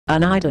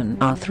UNIDEN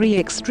R3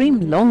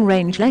 Extreme Long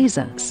Range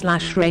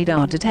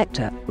Laser/Radar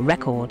Detector,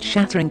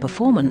 record-shattering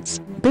performance,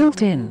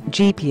 built-in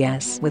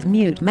GPS with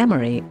mute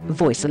memory,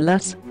 voice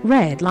alerts,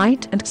 red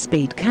light and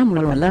speed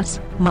camera alerts,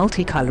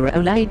 multicolor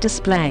OLED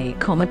display,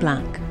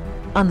 black.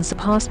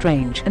 Unsurpassed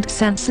range and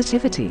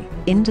sensitivity,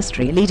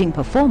 industry-leading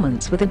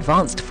performance with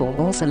advanced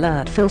false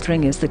alert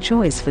filtering is the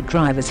choice for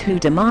drivers who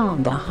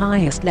demand the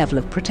highest level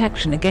of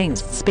protection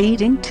against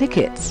speeding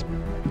tickets.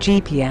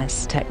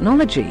 GPS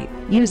technology.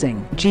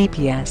 Using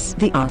GPS,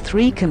 the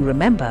R3 can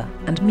remember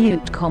and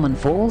mute common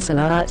false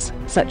alerts,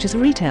 such as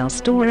retail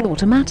store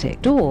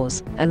automatic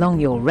doors, along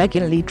your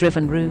regularly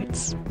driven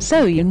routes,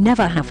 so you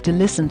never have to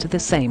listen to the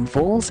same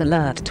false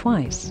alert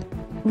twice.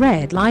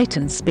 Red light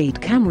and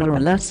speed camera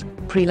alerts.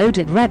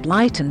 Preloaded red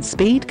light and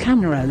speed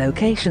camera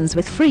locations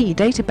with free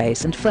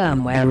database and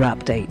firmware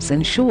updates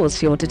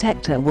ensures your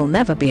detector will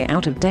never be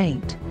out of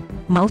date.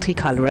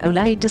 Multicolor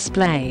OLED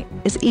display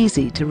is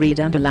easy to read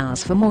and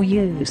allows for more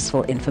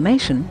useful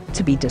information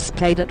to be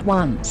displayed at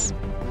once.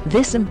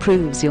 This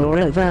improves your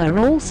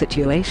overall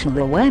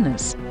situational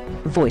awareness.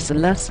 Voice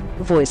alerts.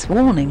 Voice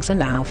warnings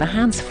allow for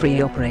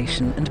hands-free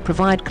operation and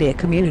provide clear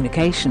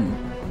communication.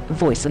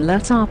 Voice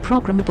alerts are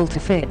programmable to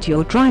fit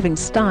your driving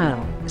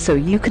style, so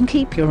you can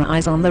keep your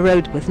eyes on the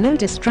road with no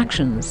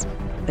distractions.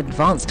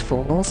 Advanced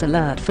false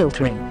alert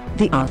filtering.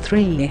 The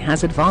R3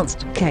 has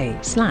advanced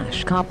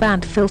K/car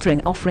band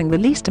filtering, offering the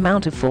least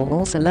amount of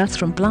false alerts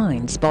from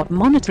blind spot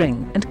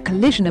monitoring and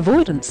collision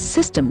avoidance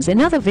systems in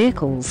other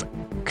vehicles.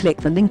 Click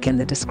the link in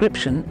the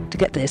description to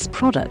get this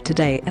product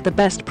today at the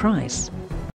best price.